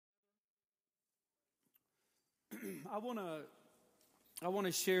I want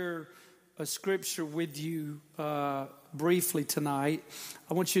to share a scripture with you briefly tonight.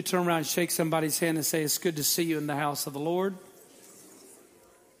 I want you to turn around and shake somebody's hand and say, "It's good to see you in the house of the Lord."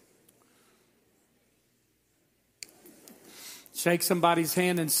 Shake somebody's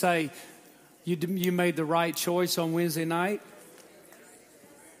hand and say, "You made the right choice on Wednesday night."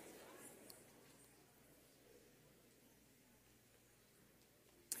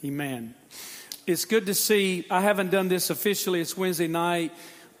 Amen. It's good to see. I haven't done this officially. It's Wednesday night,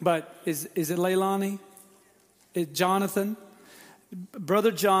 but is it Leilani? Jonathan?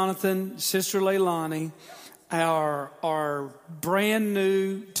 Brother Jonathan, Sister Leilani are brand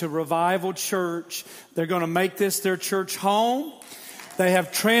new to Revival Church. They're going to make this their church home. They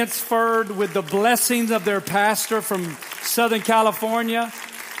have transferred with the blessings of their pastor from Southern California.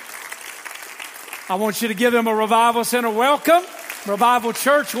 I want you to give them a Revival Center welcome. Revival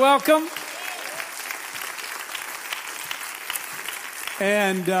Church welcome.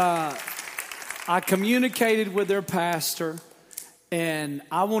 And I communicated with their pastor, and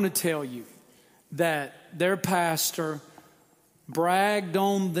I want to tell you that their pastor bragged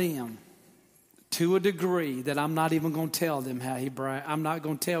on them to a degree that I'm not even going to tell them how he bragged. I'm not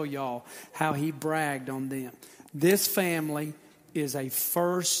going to tell y'all how he bragged on them. This family is a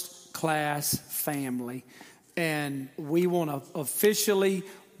first-class family, and we want to officially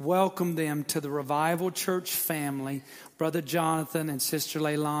welcome them to the Revival Church family, Brother Jonathan and Sister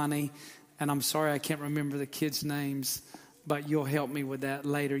Leilani. And I'm sorry I can't remember the kids' names, but you'll help me with that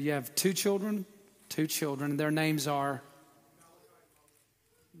later. You have two children. Their names are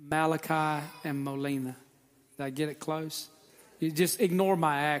Malachi and Molina. Did I get it close? You just ignore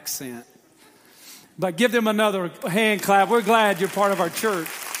my accent. But give them another hand clap. We're glad you're part of our church.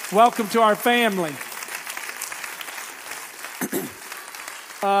 Welcome to our family.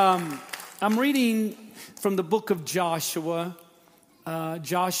 I'm reading from the book of Joshua,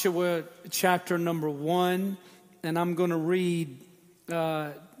 Joshua chapter number 1, and I'm going to read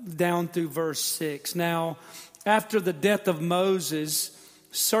down through verse 6. Now, after the death of Moses,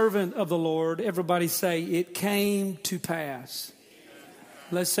 servant of the Lord, everybody say, it came to pass.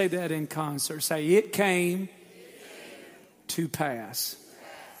 Let's say that in concert. Say, it came to pass.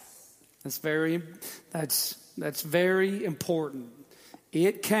 That's very important.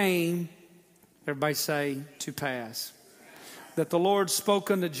 It came, everybody say, to pass. That the Lord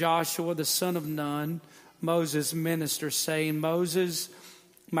spoke unto Joshua, the son of Nun, Moses' minister, saying, Moses,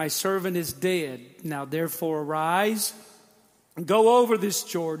 my servant is dead. Now therefore arise, go over this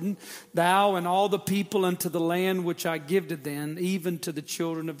Jordan, thou and all the people unto the land which I give to them, even to the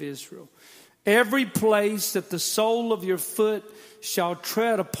children of Israel. Every place that the sole of your foot shall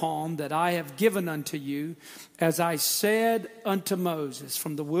tread upon that I have given unto you, as I said unto Moses,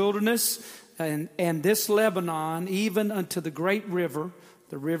 from the wilderness and this Lebanon, even unto the great river,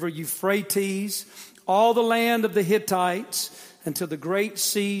 the river Euphrates, all the land of the Hittites, and to the great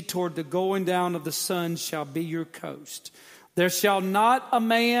sea toward the going down of the sun shall be your coast. There shall not a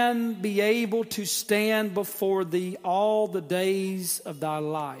man be able to stand before thee all the days of thy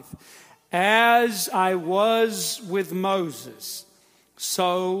life. As I was with Moses,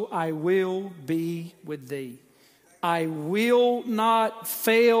 so I will be with thee. I will not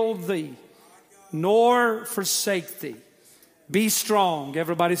fail thee, nor forsake thee. Be strong.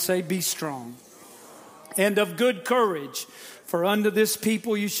 Everybody say, be strong. And of good courage. For unto this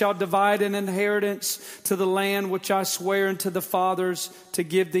people you shall divide an inheritance to the land which I swear unto the fathers to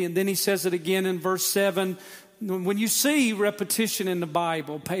give thee. And then he says it again in verse 7. When you see repetition in the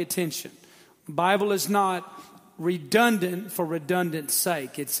Bible, pay attention. The Bible is not redundant for redundant's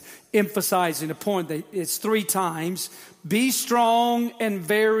sake. It's emphasizing a point that it's 3 times. Be strong and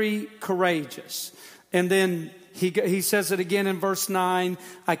very courageous. And then he says it again in verse 9.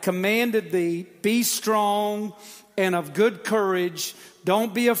 I commanded thee, be strong and of good courage.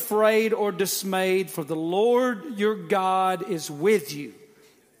 Don't be afraid or dismayed, for the Lord your God is with you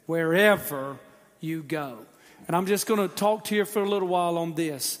wherever you go. And I'm just going to talk to you for a little while on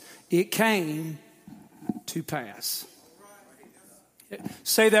this. It came to pass.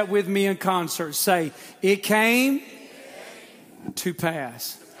 Say that with me in concert. Say, it came to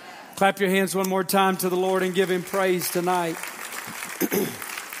pass. Clap your hands one more time to the Lord and give him praise tonight.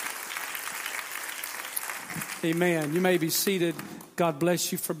 Amen. You may be seated. God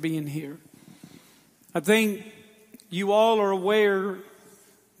bless you for being here. I think you all are aware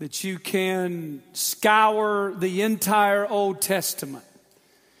that you can scour the entire Old Testament.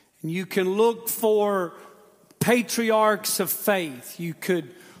 And you can look for patriarchs of faith. You could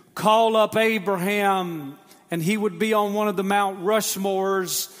call up Abraham and he would be on one of the Mount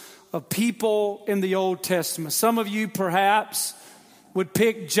Rushmores of people in the Old Testament. Some of you perhaps would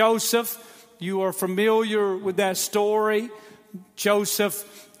pick Joseph. You are familiar with that story. Joseph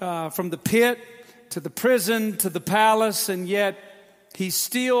from the pit to the prison to the palace, and yet he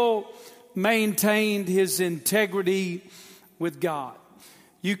still maintained his integrity with God.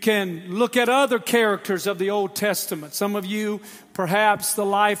 You can look at other characters of the Old Testament. Some of you, perhaps the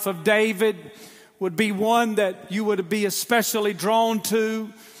life of David would be one that you would be especially drawn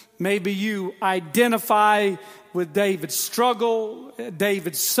to. Maybe you identify with David's struggle,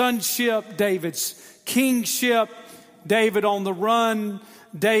 David's sonship, David's kingship, David on the run,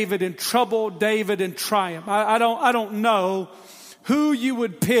 David in trouble, David in triumph. I don't know who you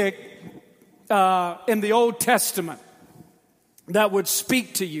would pick in the Old Testament that would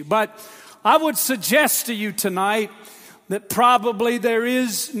speak to you. But I would suggest to you tonight that probably there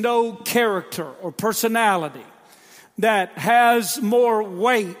is no character or personality that has more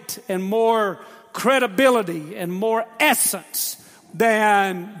weight and more credibility and more essence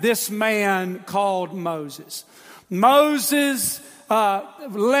than this man called Moses. Moses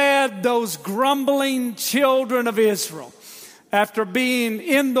led those grumbling children of Israel after being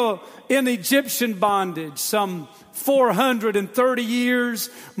in Egyptian bondage some 430 years,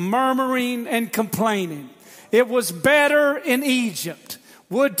 murmuring and complaining. It was better in Egypt.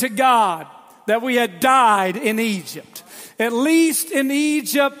 Would to God that we had died in Egypt. At least in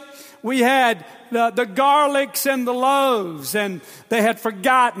Egypt, we had the garlics and the loaves, and they had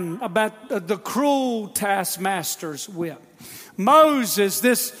forgotten about the cruel taskmaster's whip. Moses,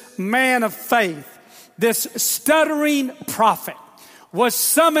 this man of faith, this stuttering prophet, was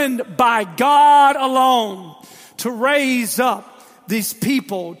summoned by God alone to raise up these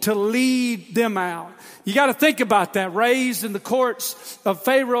people, to lead them out. You got to think about that. Raised in the courts of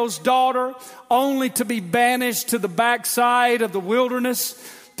Pharaoh's daughter, only to be banished to the backside of the wilderness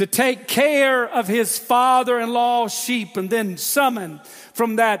to take care of his father-in-law's sheep, and then summoned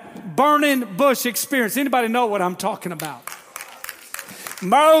from that burning bush experience. Anybody know what I'm talking about?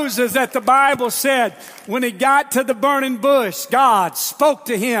 Moses, that the Bible said, when he got to the burning bush, God spoke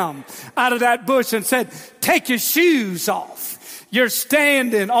to him out of that bush and said, take your shoes off. You're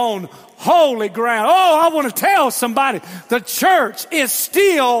standing on holy ground. Oh, I want to tell somebody, the church is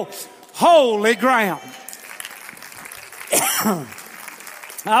still holy ground.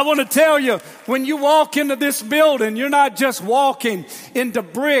 I want to tell you, when you walk into this building, you're not just walking into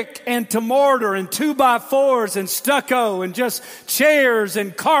brick and to mortar and 2x4s and stucco and just chairs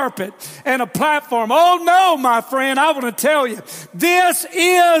and carpet and a platform. Oh no, my friend, I want to tell you, this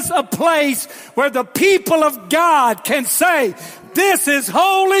is a place where the people of God can say, this is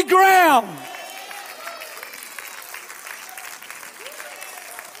holy ground.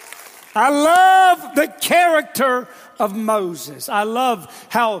 I love the character of Moses. I love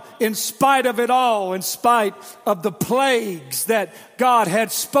how, in spite of it all, in spite of the plagues that God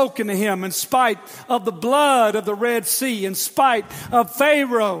had spoken to him, in spite of the blood of the Red Sea, in spite of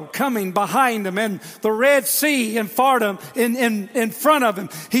Pharaoh coming behind him and the Red Sea in front of him,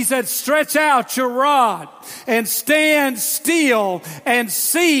 he said, stretch out your rod and stand still and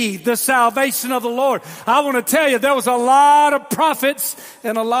see the salvation of the Lord. I want to tell you, there was a lot of prophets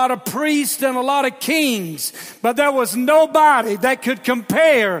and a lot of priests and a lot of kings, but there was nobody that could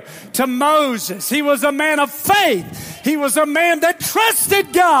compare to Moses. He was a man of faith. He was a man that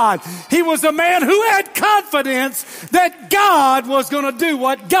trusted God. He was a man who had confidence that God was going to do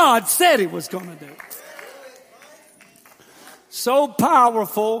what God said he was going to do. So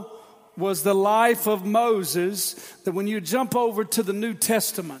powerful was the life of Moses that when you jump over to the New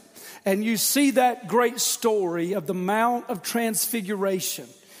Testament and you see that great story of the Mount of Transfiguration,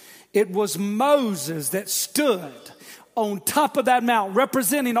 it was Moses that stood on top of that mount,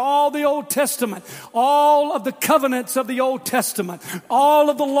 representing all the Old Testament, all of the covenants of the Old Testament, all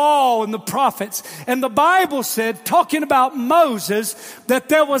of the law and the prophets. And the Bible said, talking about Moses, that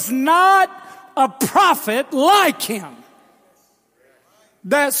there was not a prophet like him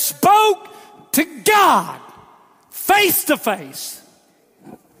that spoke to God face to face.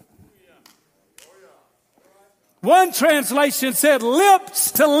 One translation said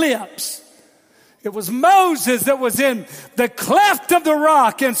lips to lips. It was Moses that was in the cleft of the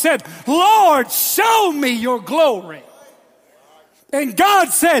rock and said, Lord, show me your glory. And God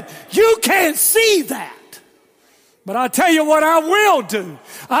said, you can't see that. But I'll tell you what I will do.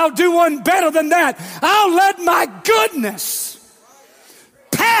 I'll do one better than that. I'll let my goodness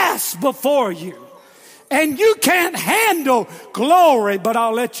pass before you. And you can't handle glory, but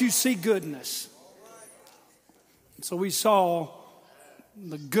I'll let you see goodness. So we saw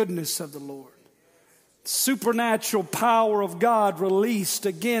the goodness of the Lord. Supernatural power of God released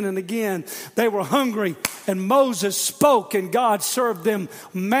again and again. They were hungry, and Moses spoke, and God served them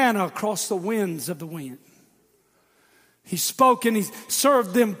manna across the winds of the wind. He spoke and he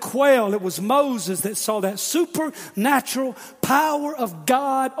served them quail. It was Moses that saw that supernatural power of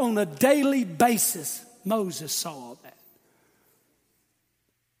God on a daily basis. Moses saw all that.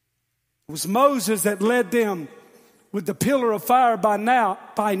 It was Moses that led them with the pillar of fire by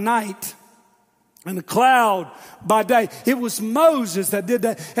night and the cloud by day. It was Moses that did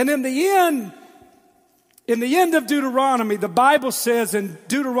that. And in the end of Deuteronomy, the Bible says in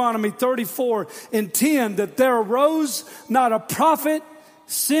Deuteronomy 34:10 that there arose not a prophet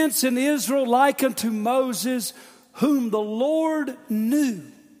since in Israel like unto Moses, whom the Lord knew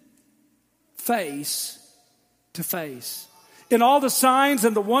face to face. In all the signs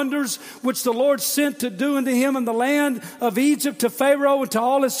and the wonders which the Lord sent to do unto him in the land of Egypt, to Pharaoh and to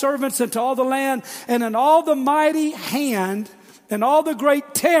all his servants and to all the land, and in all the mighty hand and all the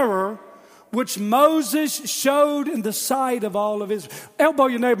great terror which Moses showed in the sight of all of Israel. Elbow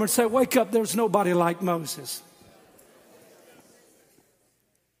your neighbor and say, wake up, there's nobody like Moses.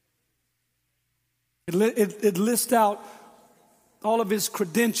 It lists out all of his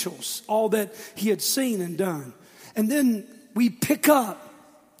credentials, all that he had seen and done. And then we pick up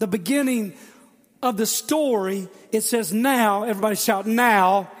the beginning of the story. It says now, everybody shout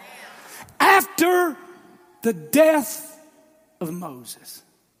now, after the death of Moses.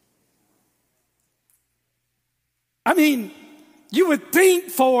 I mean, you would think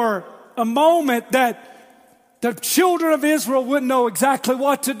for a moment that the children of Israel wouldn't know exactly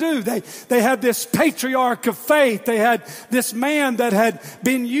what to do. They had this patriarch of faith. They had this man that had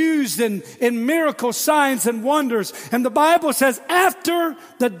been used in miracle signs and wonders. And the Bible says, after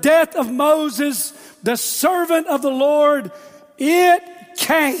the death of Moses, the servant of the Lord, it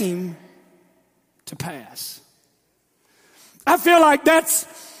came to pass. I feel like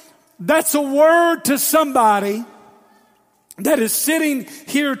that's a word to somebody that is sitting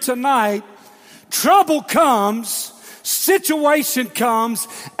here tonight. Trouble comes, situation comes,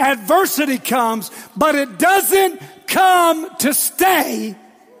 adversity comes, but it doesn't come to stay.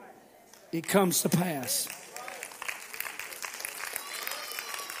 It comes to pass.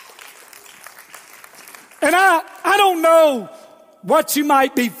 And I don't know what you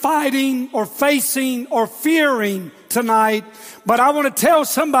might be fighting or facing or fearing tonight, but I want to tell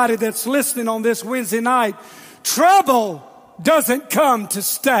somebody that's listening on this Wednesday night, trouble doesn't come to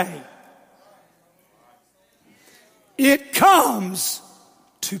stay. It comes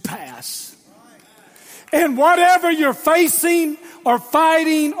to pass. And whatever you're facing or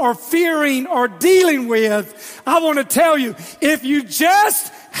fighting or fearing or dealing with, I want to tell you, if you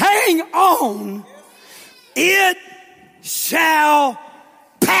just hang on, it shall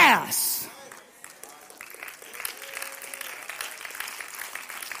pass.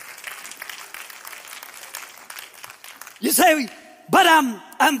 You say, but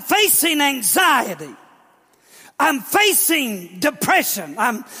I'm facing anxiety. I'm facing depression.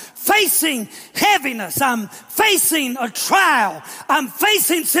 I'm facing heaviness. I'm facing a trial. I'm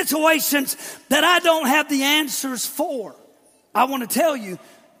facing situations that I don't have the answers for. I want to tell you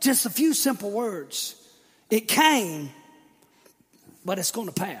just a few simple words. It came, but it's going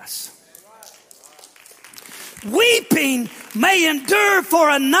to pass. Weeping may endure for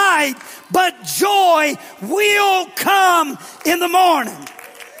a night, but joy will come in the morning.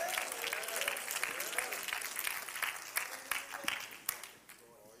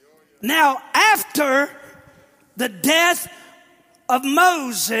 Now, after the death of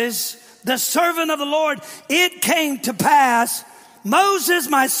Moses, the servant of the Lord, it came to pass, Moses,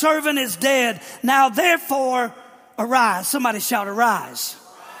 my servant, is dead. Now, therefore, arise. Somebody shout, arise.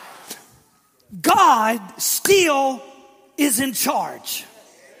 God still is in charge.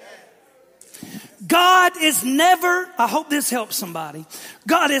 God is never, I hope this helps somebody.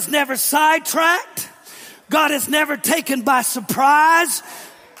 God is never sidetracked. God is never taken by surprise.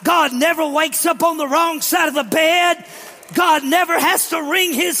 God never wakes up on the wrong side of the bed. God never has to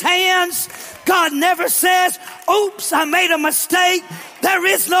wring his hands. God never says, oops, I made a mistake. There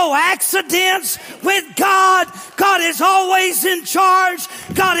is no accidents with God. God is always in charge.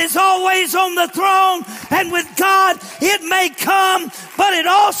 God is always on the throne. And with God, it may come, but it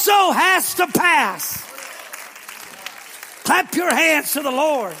also has to pass. Clap your hands to the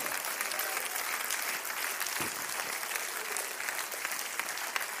Lord.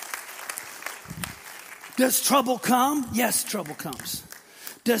 Does trouble come? Yes, trouble comes.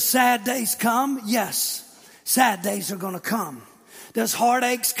 Does sad days come? Yes, sad days are going to come. Does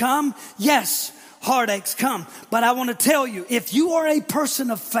heartaches come? Yes, heartaches come. But I want to tell you, if you are a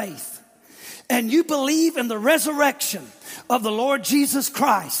person of faith and you believe in the resurrection of the Lord Jesus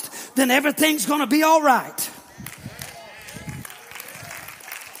Christ, then everything's going to be all right.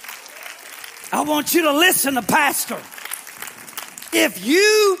 I want you to listen to Pastor. If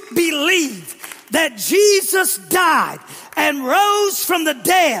you believe that Jesus died and rose from the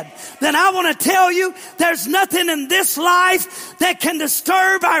dead, then I want to tell you there's nothing in this life that can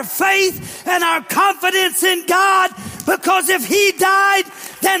disturb our faith and our confidence in God, because if he died,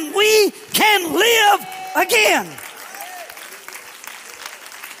 then we can live again.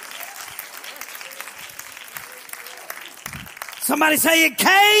 Somebody say, it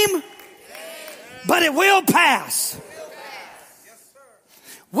came, but it will pass.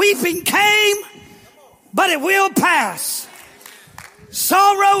 Weeping came, but it will pass.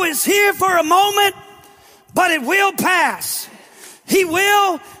 Sorrow is here for a moment, but it will pass. He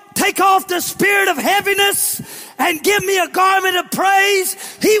will take off the spirit of heaviness and give me a garment of praise.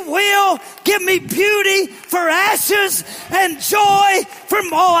 He will give me beauty for ashes and joy for,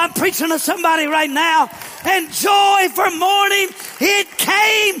 I'm preaching to somebody right now. And joy for mourning. It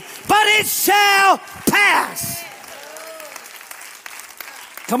came, but it shall pass.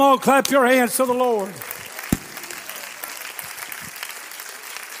 Come on, clap your hands to the Lord.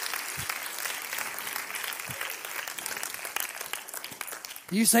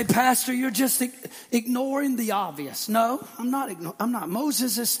 You say, Pastor, you're just ignoring the obvious. No, I'm not.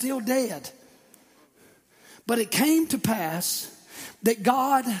 Moses is still dead. But it came to pass that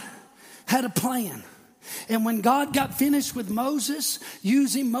God had a plan. And when God got finished with Moses,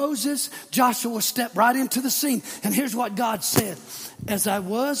 using Moses, Joshua stepped right into the scene. And here's what God said. As I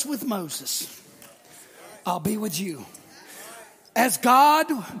was with Moses, I'll be with you. As God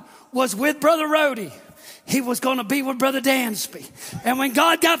was with Brother Rhodey, he was going to be with Brother Dansby. And when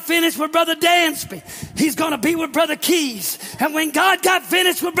God got finished with Brother Dansby, he's going to be with Brother Keys. And when God got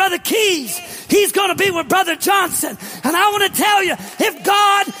finished with Brother Keys, he's going to be with Brother Johnson. And I want to tell you, if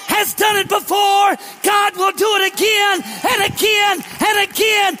God has done it before, God will do it again and again and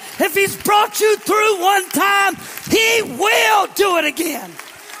again. If he's brought you through one time, he will do it again.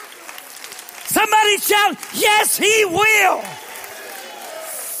 Somebody shout, yes, he will.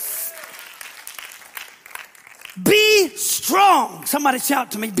 Be strong. Somebody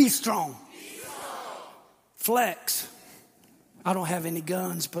shout to me, be strong. Be strong. Flex. I don't have any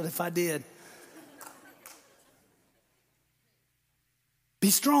guns, but if I did. Be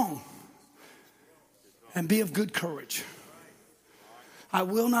strong and be of good courage. I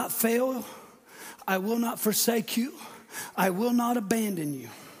will not fail. I will not forsake you. I will not abandon you.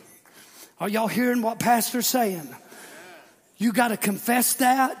 Are y'all hearing what Pastor's saying? You got to confess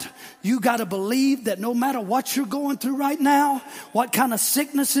that. You got to believe that no matter what you're going through right now, what kind of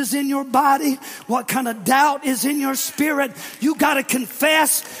sickness is in your body, what kind of doubt is in your spirit, you got to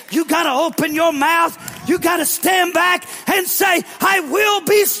confess. You got to open your mouth. You got to stand back and say, I will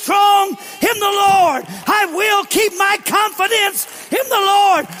be strong in the Lord. I will keep my confidence in the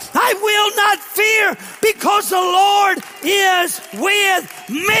Lord. I will not fear because the Lord is with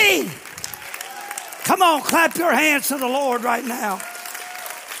me. Come on, clap your hands to the Lord right now.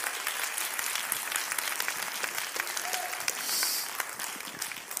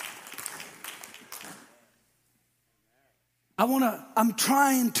 I'm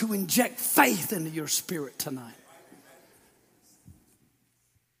trying to inject faith into your spirit tonight.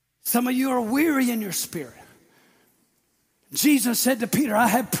 Some of you are weary in your spirit. Jesus said to Peter, I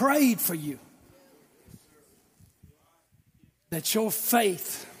have prayed for you that your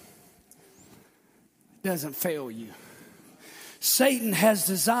faith doesn't fail you. Satan has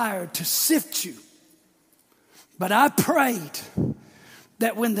desired to sift you. But I prayed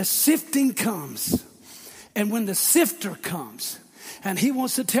that when the sifting comes and when the sifter comes, and he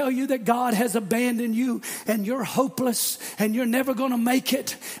wants to tell you that God has abandoned you and you're hopeless and you're never going to make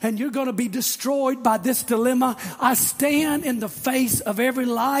it and you're going to be destroyed by this dilemma, I stand in the face of every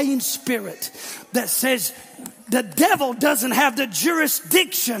lying spirit that says the devil doesn't have the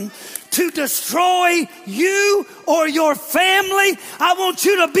jurisdiction to destroy you or your family. I want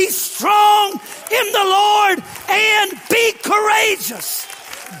you to be strong in the Lord and be courageous.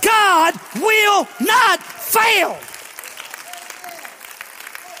 God will not fail.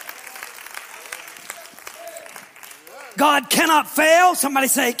 God cannot fail. Somebody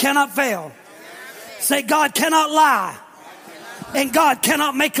say cannot fail. Say God cannot lie. And God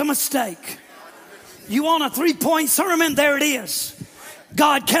cannot make a mistake. You want a 3-point sermon? There it is.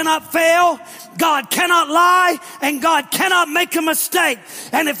 God cannot fail, God cannot lie, and God cannot make a mistake.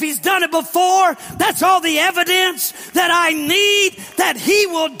 And if he's done it before, that's all the evidence that I need that he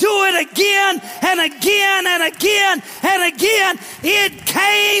will do it again and again and again and again. It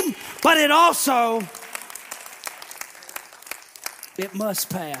came, but it also, it must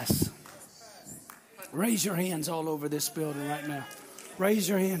pass. Raise your hands all over this building right now. Raise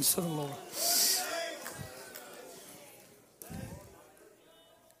your hands to the Lord.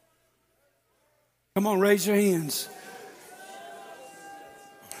 Come on, raise your hands.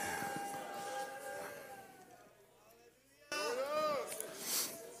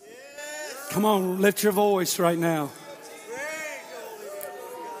 Come on, lift your voice right now.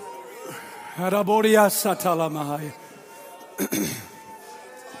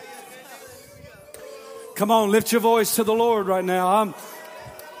 Come on, lift your voice to the Lord right now.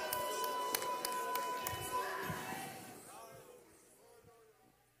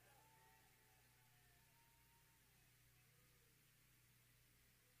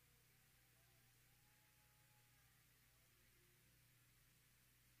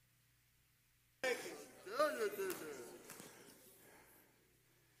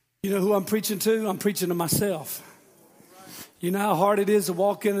 You know who I'm preaching to? I'm preaching to myself. You know how hard it is to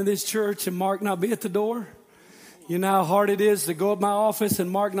walk into this church and Mark not be at the door? You know how hard it is to go up my office and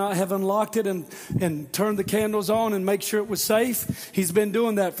Mark not have unlocked it and turned the candles on and make sure it was safe? He's been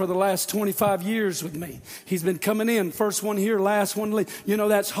doing that for the last 25 years with me. He's been coming in, first one here, last one leave. You know,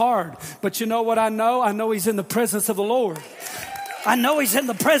 that's hard. But you know what I know? I know he's in the presence of the Lord. I know he's in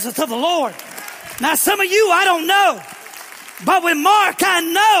the presence of the Lord. Now, some of you, I don't know. But with Mark, I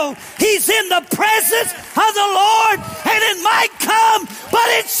know he's in the presence of the Lord, and it might come, but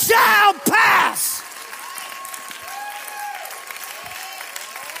it shall pass.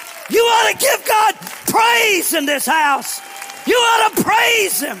 You ought to give God praise in this house. You ought to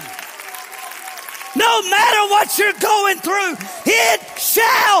praise him. No matter what you're going through, it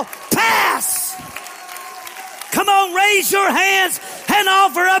shall pass. Come on, raise your hands and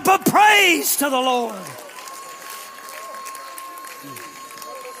offer up a praise to the Lord.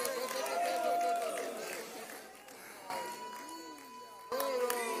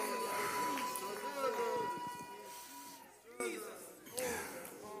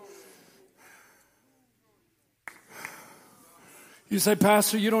 You say,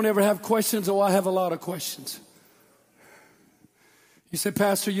 Pastor, you don't ever have questions. Oh, I have a lot of questions. You say,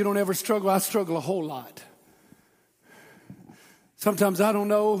 Pastor, you don't ever struggle. I struggle a whole lot. Sometimes I don't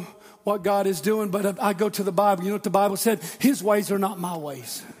know what God is doing, but I go to the Bible. You know what the Bible said? His ways are not my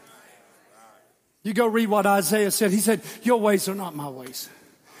ways. You go read what Isaiah said. He said, your ways are not my ways.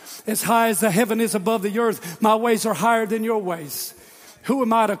 As high as the heaven is above the earth, my ways are higher than your ways. Who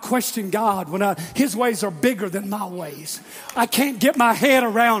am I to question God when his ways are bigger than my ways? I can't get my head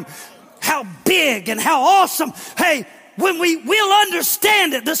around how big and how awesome. Hey, when we'll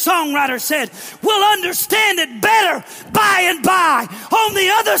understand it, the songwriter said, we'll understand it better by and by. On the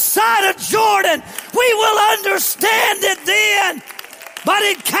other side of Jordan, we will understand it then. But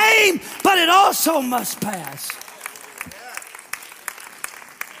it came, but it also must pass.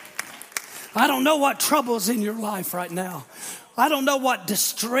 I don't know what trouble's in your life right now. I don't know what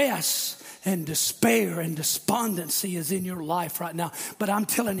distress and despair and despondency is in your life right now. But I'm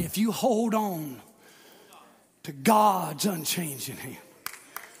telling you, if you hold on to God's unchanging hand,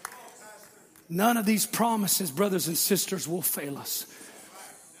 none of these promises, brothers and sisters, will fail us.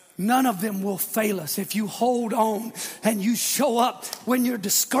 None of them will fail us if you hold on and you show up when you're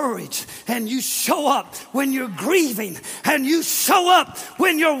discouraged, and you show up when you're grieving, and you show up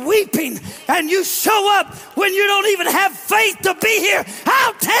when you're weeping, and you show up when you don't even have faith to be here.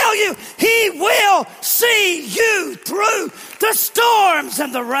 I'll tell you, he will see you through the storms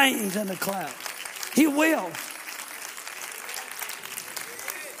and the rains and the clouds. He will.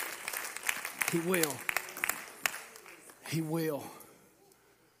 He will. He will.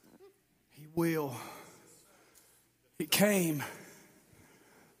 Will. It came,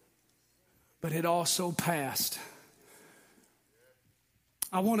 but it also passed.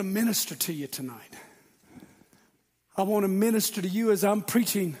 I want to minister to you tonight. I want to minister to you as I'm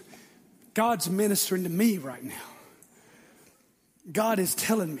preaching. God's ministering to me right now. God is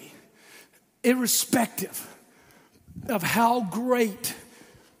telling me, irrespective of how great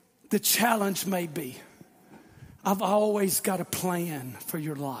the challenge may be, I've always got a plan for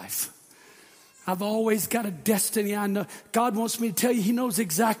your life. I've always got a destiny. I know God wants me to tell you, he knows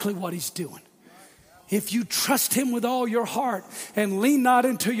exactly what he's doing. If you trust him with all your heart and lean not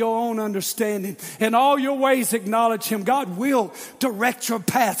into your own understanding, in all your ways acknowledge him, God will direct your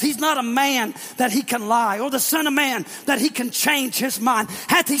path. He's not a man that he can lie, or the son of man that he can change his mind.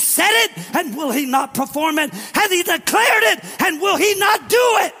 Hath he said it, and will he not perform it? Hath he declared it, and will he not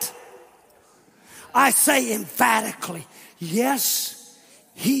do it? I say emphatically, yes,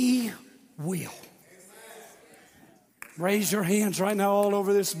 he will. Raise your hands right now all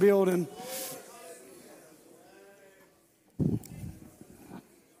over this building.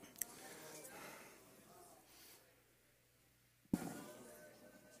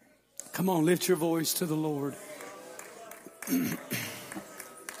 Come on, lift your voice to the Lord.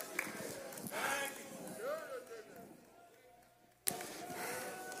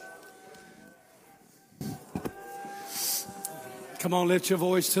 Come on, lift your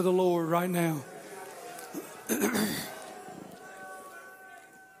voice to the Lord right now.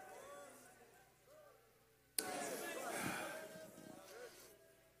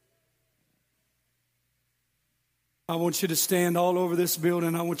 I want you to stand all over this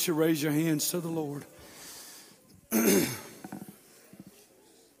building. I want you to raise your hands to the Lord. I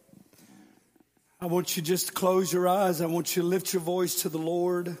want you just to close your eyes. I want you to lift your voice to the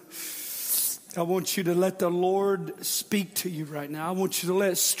Lord. I want you to let the Lord speak to you right now. I want you to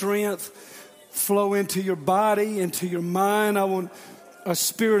let strength flow into your body, into your mind. I want a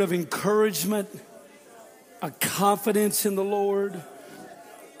spirit of encouragement, a confidence in the Lord,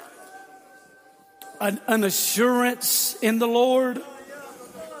 an assurance in the Lord.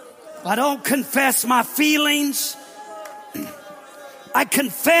 I don't confess my feelings. I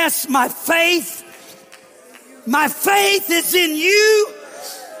confess my faith. My faith is in you.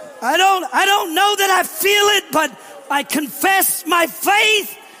 I don't know that I feel it, but I confess my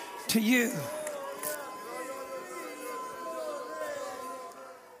faith to you.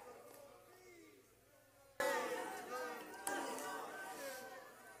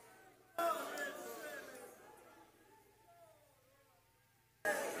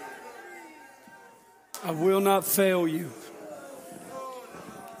 I will not fail you.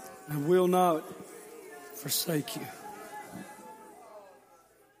 I will not forsake you.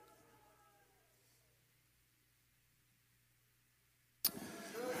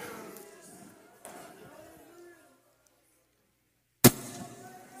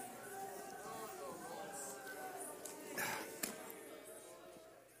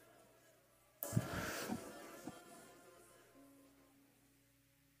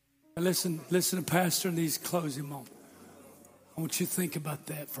 Listen to Pastor in these closing moments. I want you to think about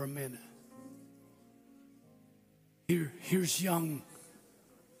that for a minute. Here's young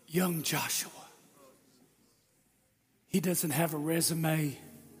Joshua. He doesn't have a resume.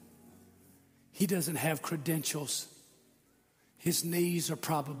 He doesn't have credentials. His knees are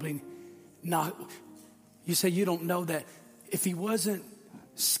probably not. You say you don't know that. If he wasn't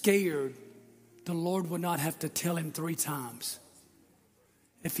scared, the Lord would not have to tell him 3 times.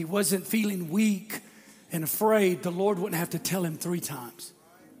 If he wasn't feeling weak and afraid, the Lord wouldn't have to tell him 3 times.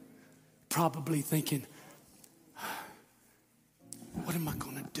 Probably thinking, what am I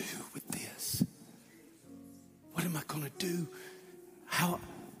going to do with this? What am I going to do? How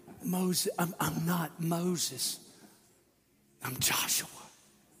Moses? I'm not Moses. I'm Joshua.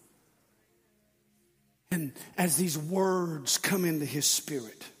 And as these words come into his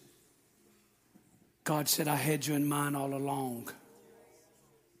spirit, God said, I had you in mind all along.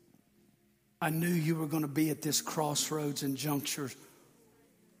 I knew you were going to be at this crossroads and juncture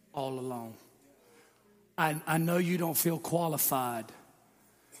all along. I know you don't feel qualified.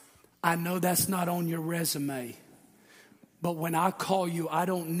 I know that's not on your resume. But when I call you, I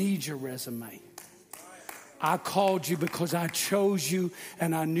don't need your resume. I called you because I chose you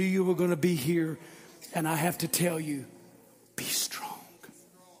and I knew you were going to be here. And I have to tell you, be strong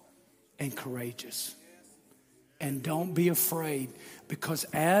and courageous. And don't be afraid, because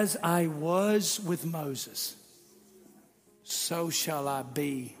as I was with Moses, so shall I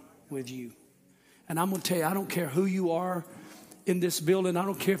be with you. And I'm going to tell you, I don't care who you are in this building. I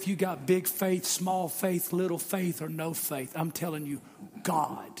don't care if you got big faith, small faith, little faith, or no faith. I'm telling you,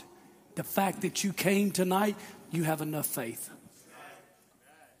 God, the fact that you came tonight, you have enough faith.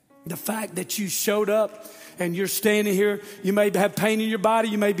 The fact that you showed up and you're standing here, you may have pain in your body,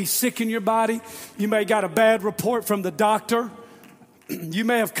 you may be sick in your body, you may got a bad report from the doctor. You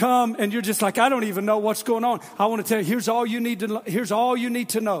may have come and you're just like, I don't even know what's going on. I want to tell you, here's all you need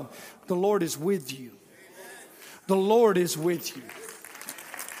to know. The Lord is with you. The Lord is with you.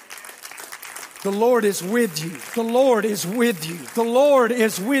 The Lord is with you. The Lord is with you. The Lord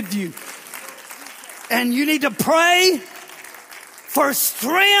is with you. And you need to pray for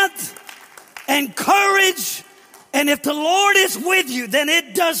strength and courage. And if the Lord is with you, then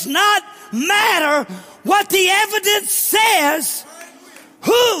it does not matter what the evidence says.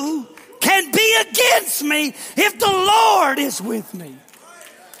 Who can be against me if the Lord is with me?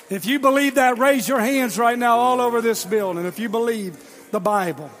 If you believe that, raise your hands right now all over this building. If you believe the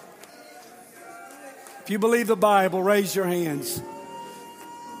Bible. If you believe the Bible, raise your hands.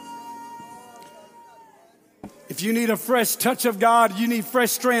 If If you need a fresh touch of God, you need fresh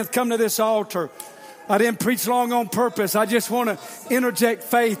strength, come to this altar. I didn't preach long on purpose. I just want to interject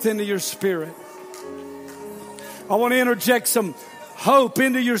faith into your spirit. I want to interject some hope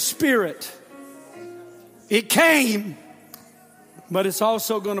into your spirit. It came, but it's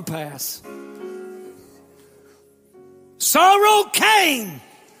also going to pass. Sorrow came,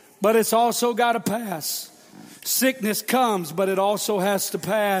 but it's also got to pass. Sickness comes, but it also has to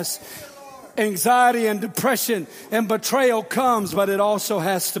pass. Anxiety and depression and betrayal comes, but it also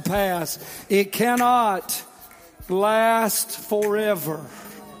has to pass. It cannot last forever.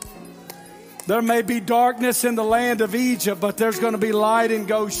 There may be darkness in the land of Egypt, but there's going to be light in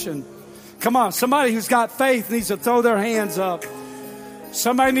Goshen. Come on, somebody who's got faith needs to throw their hands up.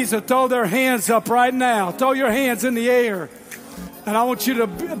 Somebody needs to throw their hands up right now. Throw your hands in the air. And I want you to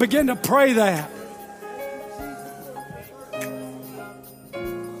begin to pray that.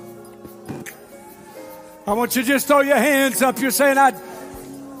 I want you to just throw your hands up. You're saying,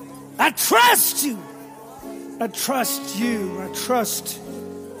 I trust you. I trust you. I trust you.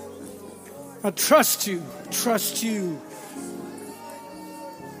 I trust you.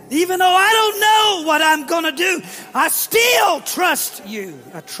 Even though I don't know what I'm going to do, I still trust you.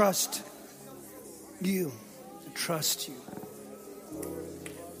 I trust you. I trust you.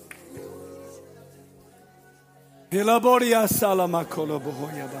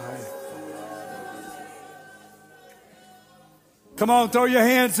 Come on, throw your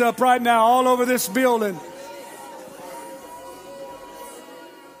hands up right now all over this building.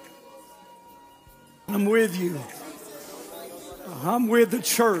 I'm with you. I'm with the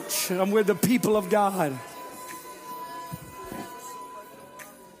church. I'm with the people of God.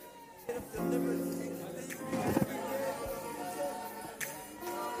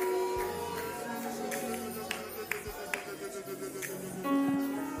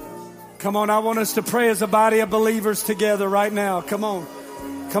 Come on, I want us to pray as a body of believers together right now. Come on.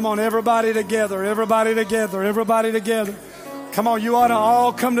 Come on, everybody together, everybody together, everybody together. Come on, you ought to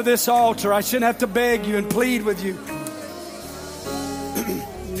all come to this altar. I shouldn't have to beg you and plead with you.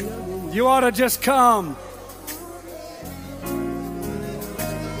 You ought to just come.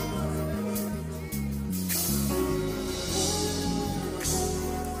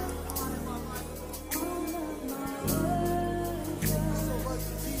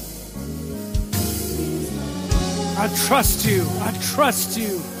 I trust you. I trust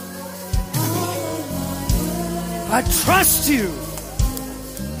you. I trust you.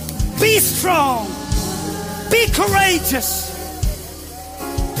 Be strong. Be courageous.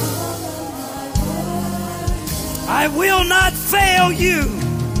 I will not fail you.